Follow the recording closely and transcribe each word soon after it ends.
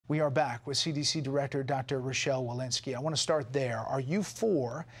We are back with CDC Director Dr. Rochelle Walensky. I want to start there. Are you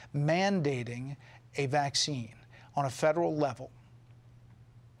for mandating a vaccine on a federal level?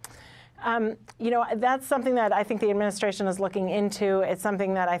 You know, that's something that I think the administration is looking into. It's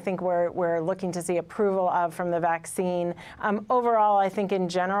something that I think we're looking to see approval of from the vaccine. Overall, I think in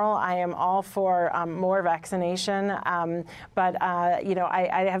general, I am all for more vaccination. But you know,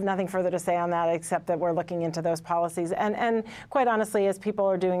 I have nothing further to say on that except that we're looking into those policies. And quite honestly, as people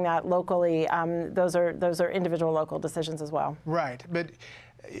are doing that locally, those are individual local decisions as well. Right. But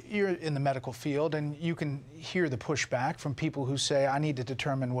you're in the medical field, and you can hear the pushback from people who say, I need to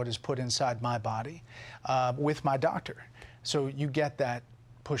determine what is put inside my body with my doctor. So you get that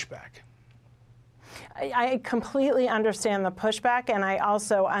pushback. I completely understand the pushback, and I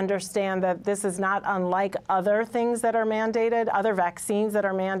also understand that this is not unlike other things that are mandated, other vaccines that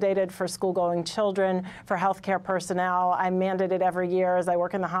are mandated for school-going children, for healthcare personnel. I'm mandated every year as I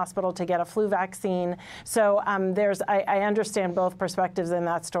work in the hospital to get a flu vaccine. So I understand both perspectives in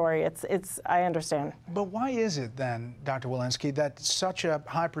that story. I understand. But why is it then, Dr. Walensky, that such a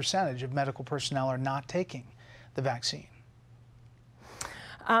high percentage of medical personnel are not taking the vaccine?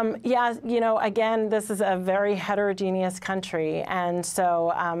 Yeah, you know, again, this is a very heterogeneous country, and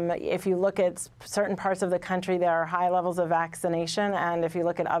so if you look at certain parts of the country, there are high levels of vaccination, and if you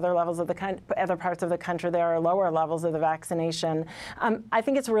look at other levels of other parts of the country, there are lower levels of the vaccination. I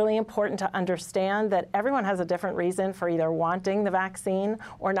think it's really important to understand that everyone has a different reason for either wanting the vaccine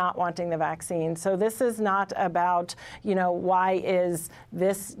or not wanting the vaccine. So this is not about, you know, why is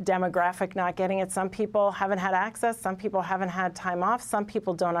this demographic not getting it? Some people haven't had access, some people haven't had time off, some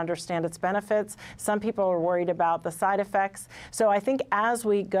people don't understand its benefits. Some people are worried about the side effects. So I think as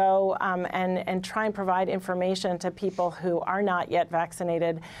we go and try and provide information to people who are not yet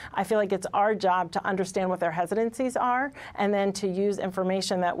vaccinated, I feel like it's our job to understand what their hesitancies are and then to use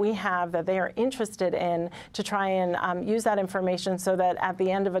information that we have that they are interested in to try and use that information so that at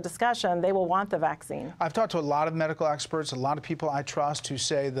the end of a discussion, they will want the vaccine. I've talked to a lot of medical experts, a lot of people I trust who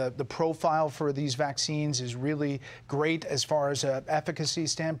say the profile for these vaccines is really great as far as efficacy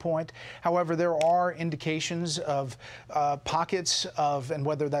standpoint. However, there are indications of pockets of, and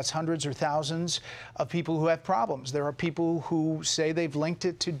whether that's hundreds or thousands, of people who have problems. There are people who say they've linked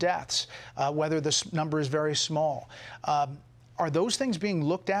it to deaths, whether the number is very small. Are those things being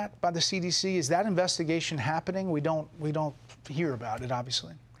looked at by the CDC? Is that investigation happening? We don't hear about it,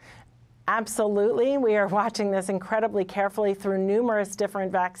 obviously. Absolutely. We are watching this incredibly carefully through numerous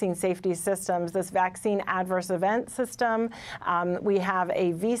different vaccine safety systems. This vaccine adverse event system, we have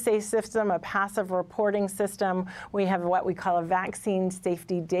a VSAFE system, a passive reporting system. We have what we call a vaccine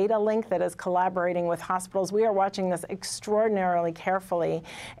safety data link that is collaborating with hospitals. We are watching this extraordinarily carefully.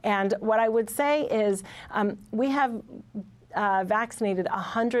 And what I would say is we have vaccinated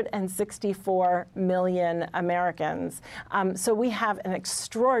 164 million Americans. So we have an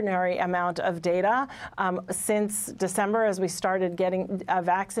extraordinary amount of data since December as we started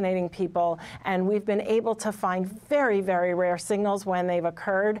vaccinating people, and we've been able to find very, very rare signals when they've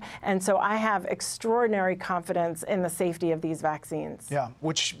occurred. And so I have extraordinary confidence in the safety of these vaccines. Yeah,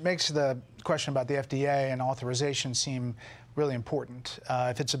 which makes the question about the FDA and authorization seem really important.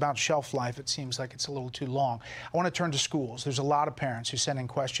 If it's about shelf life, it seems like it's a little too long. I want to turn to schools. There's a lot of parents who send in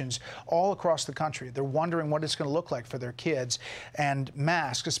questions all across the country. They're wondering what it's going to look like for their kids and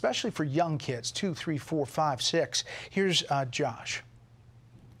masks, especially for young kids, 2, 3, 4, 5, 6. Here's Josh.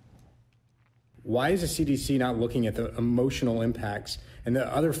 Why is the CDC not looking at the emotional impacts and the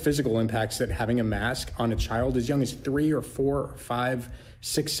other physical impacts that having a mask on a child as young as 3 or 4 or 5,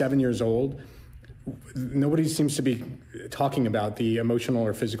 6, 7 years old? Nobody seems to be talking about the emotional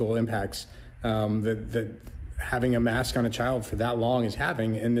or physical impacts that having a mask on a child for that long is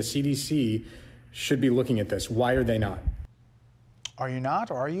having, and the CDC should be looking at this. Why are they not? Are you not?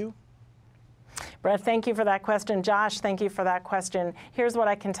 Are you? Brett, thank you for that question. Josh, thank you for that question. Here's what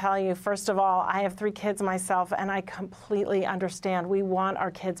I can tell you. First of all, I have 3 kids myself, and I completely understand. We want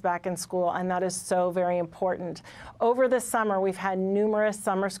our kids back in school, and that is so very important. Over the summer, we've had numerous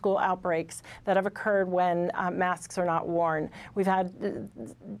summer school outbreaks that have occurred when masks are not worn. We've had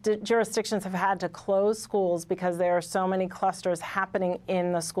jurisdictions have had to close schools because there are so many clusters happening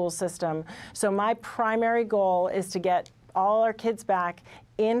in the school system. So my primary goal is to get all our kids back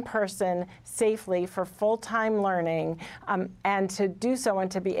in person safely for full-time learning, and to do so and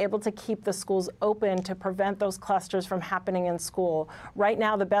to be able to keep the schools open to prevent those clusters from happening in school. Right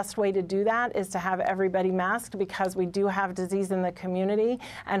now, the best way to do that is to have everybody masked, because we do have disease in the community,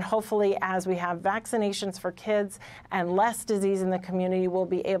 and hopefully as we have vaccinations for kids and less disease in the community, we'll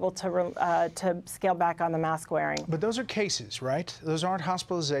be able to scale back on the mask wearing. But those are cases, right? Those aren't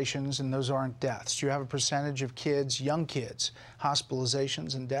hospitalizations and those aren't deaths. Do you have a percentage of kids, young kids,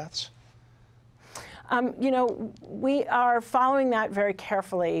 hospitalizations and deaths? You know, we are following that very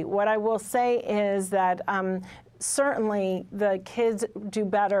carefully. What I will say is that certainly the kids do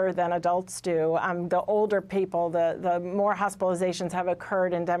better than adults do. The older people, the more hospitalizations have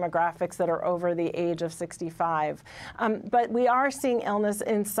occurred in demographics that are over the age of 65. But we are seeing illness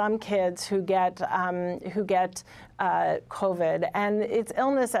in some kids who get COVID, and it's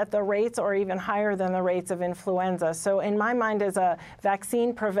illness at the rates or even higher than the rates of influenza. So in my mind, as a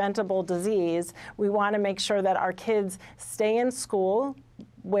vaccine preventable disease, we want to make sure that our kids stay in school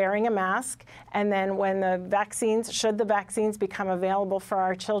wearing a mask, and then when the vaccines, should the vaccines become available for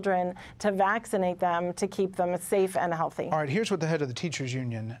our children, to vaccinate them to keep them safe and healthy. All right, here's what the head of the teachers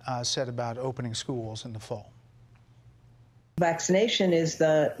union said about opening schools in the fall. Vaccination is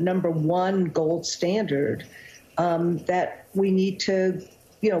the #1 gold standard that we need to,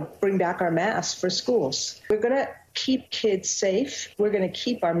 bring back our masks for schools. We're going to keep kids safe. We're going to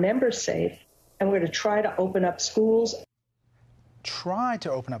keep our members safe, and we're going to try to open up schools. Try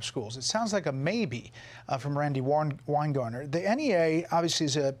to open up schools. It sounds like a maybe from Randy Weingartner. The NEA obviously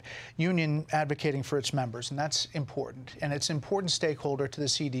is a union advocating for its members, and that's important. And it's an important stakeholder to the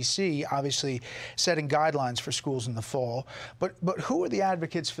CDC, obviously setting guidelines for schools in the fall. But who are the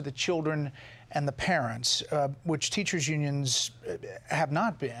advocates for the children and the parents, which teachers unions have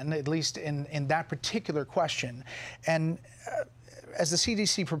not been, at least in that particular question? And as the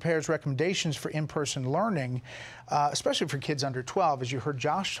CDC prepares recommendations for in-person learning, especially for kids under 12, as you heard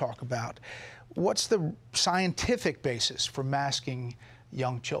Josh talk about, what's the scientific basis for masking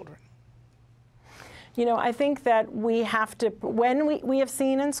young children? You know, I think that we have to, when we have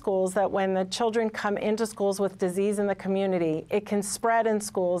seen in schools that when the children come into schools with disease in the community, it can spread in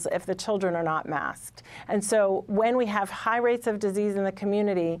schools if the children are not masked. And so when we have high rates of disease in the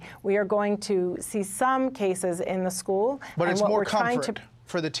community, we are going to see some cases in the school. But it's more comfort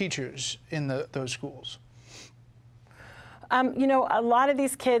for the teachers in those schools. You know, a lot of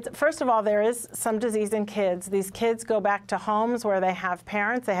these kids, first of all, there is some disease in kids. These kids go back to homes where they have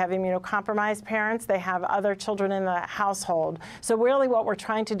parents, they have immunocompromised parents, they have other children in the household. So really what we're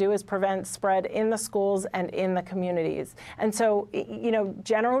trying to do is prevent spread in the schools and in the communities. And so,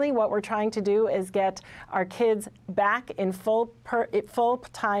 generally what we're trying to do is get our kids back in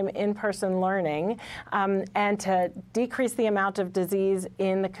full-time in-person learning, and to decrease the amount of disease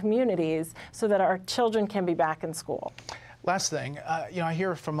in the communities so that our children can be back in school. Last thing, I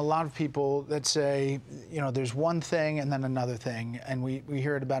hear from a lot of people that say, there's one thing and then another thing, and we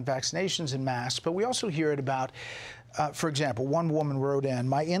hear it about vaccinations and masks, but we also hear it about, for example, one woman wrote in,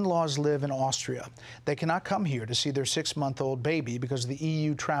 my in-laws live in Austria. They cannot come here to see their 6-month-old baby because of the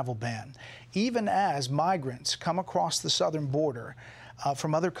EU travel ban. Even as migrants come across the southern border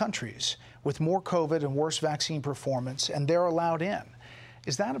from other countries with more COVID and worse vaccine performance, and they're allowed in.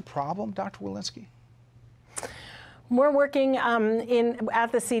 Is that a problem, Dr. Walensky? We're working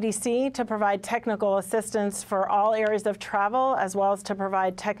at the CDC to provide technical assistance for all areas of travel, as well as to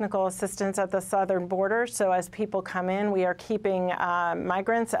provide technical assistance at the southern border. So as people come in, we are keeping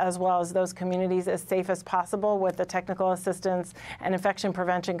migrants as well as those communities as safe as possible with the technical assistance and infection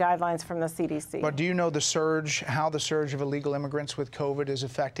prevention guidelines from the CDC. But do you know the surge, how the surge of illegal immigrants with COVID is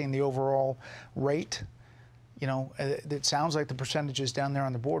affecting the overall rate? It sounds like the percentages down there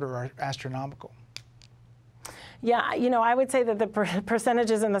on the border are astronomical. Yeah, I would say that the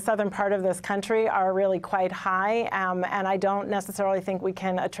percentages in the southern part of this country are really quite high, and I don't necessarily think we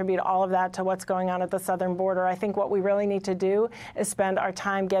can attribute all of that to what's going on at the southern border. I think what we really need to do is spend our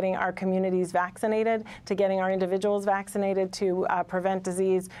time getting our communities vaccinated, to getting our individuals vaccinated to prevent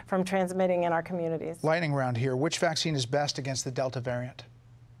disease from transmitting in our communities. Lightning round here. Which vaccine is best against the Delta variant?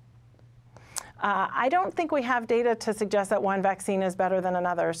 I don't think we have data to suggest that one vaccine is better than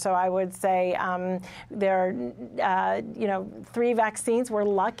another. So I would say there are, 3 vaccines. We're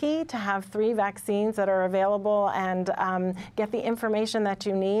lucky to have 3 vaccines that are available and get the information that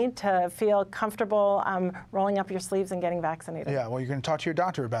you need to feel comfortable rolling up your sleeves and getting vaccinated. Yeah, well, you're going to talk to your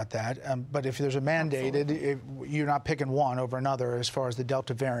doctor about that. But if there's a mandated, you're not picking one over another as far as the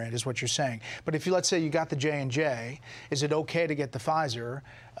Delta variant is what you're saying. But if let's say you got the J&J, is it okay to get the Pfizer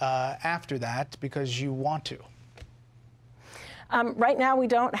after that because you want to? Right now, we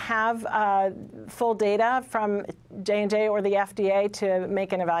don't have full data from J&J or the FDA to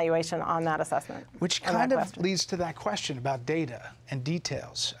make an evaluation on that assessment. Which kind of leads to that question about data and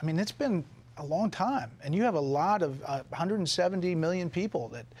details. I mean, it's been a long time, and you have a lot of 170 million people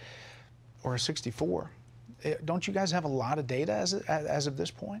that, or 64. Don't you guys have a lot of data as of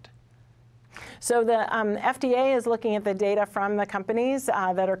this point? So the FDA is looking at the data from the companies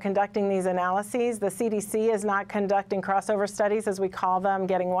that are conducting these analyses. The CDC is not conducting crossover studies, as we call them,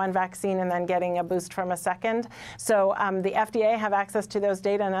 getting one vaccine and then getting a boost from a second. So the FDA have access to those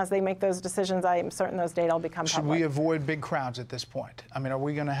data, and as they make those decisions, I am certain those data will become public. Should we avoid big crowds at this point? I mean, are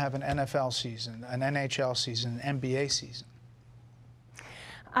we going to have an NFL season, an NHL season, an NBA season?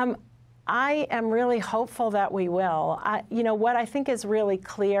 I am really hopeful that we will. You know, what I think is really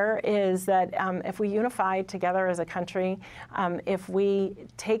clear is that if we unify together as a country, if we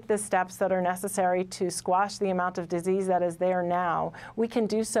take the steps that are necessary to squash the amount of disease that is there now, we can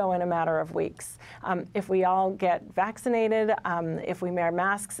do so in a matter of weeks. If we all get vaccinated, if we wear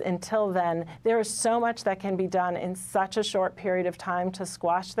masks until then, there is so much that can be done in such a short period of time to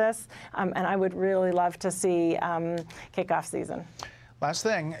squash this, and I would really love to see kickoff season. Last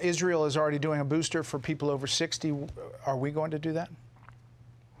thing, Israel is already doing a booster for people over 60. Are we going to do that?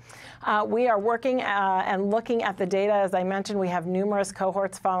 We are working and looking at the data. As I mentioned, we have numerous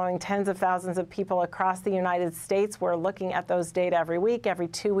cohorts following tens of thousands of people across the United States. We're looking at those data every week, every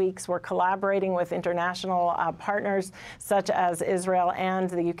 2 weeks. We're collaborating with international partners such as Israel and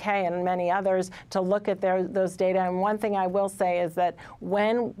the UK and many others to look at those data. And one thing I will say is that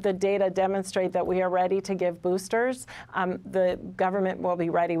when the data demonstrate that we are ready to give boosters, the government will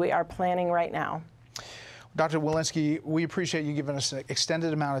be ready. We are planning right now. Dr. Walensky, we appreciate you giving us an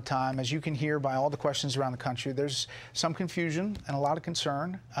extended amount of time. As you can hear by all the questions around the country, there's some confusion and a lot of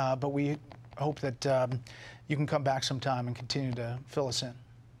concern, but we hope that you can come back sometime and continue to fill us in.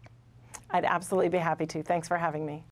 I'd absolutely be happy to. Thanks for having me.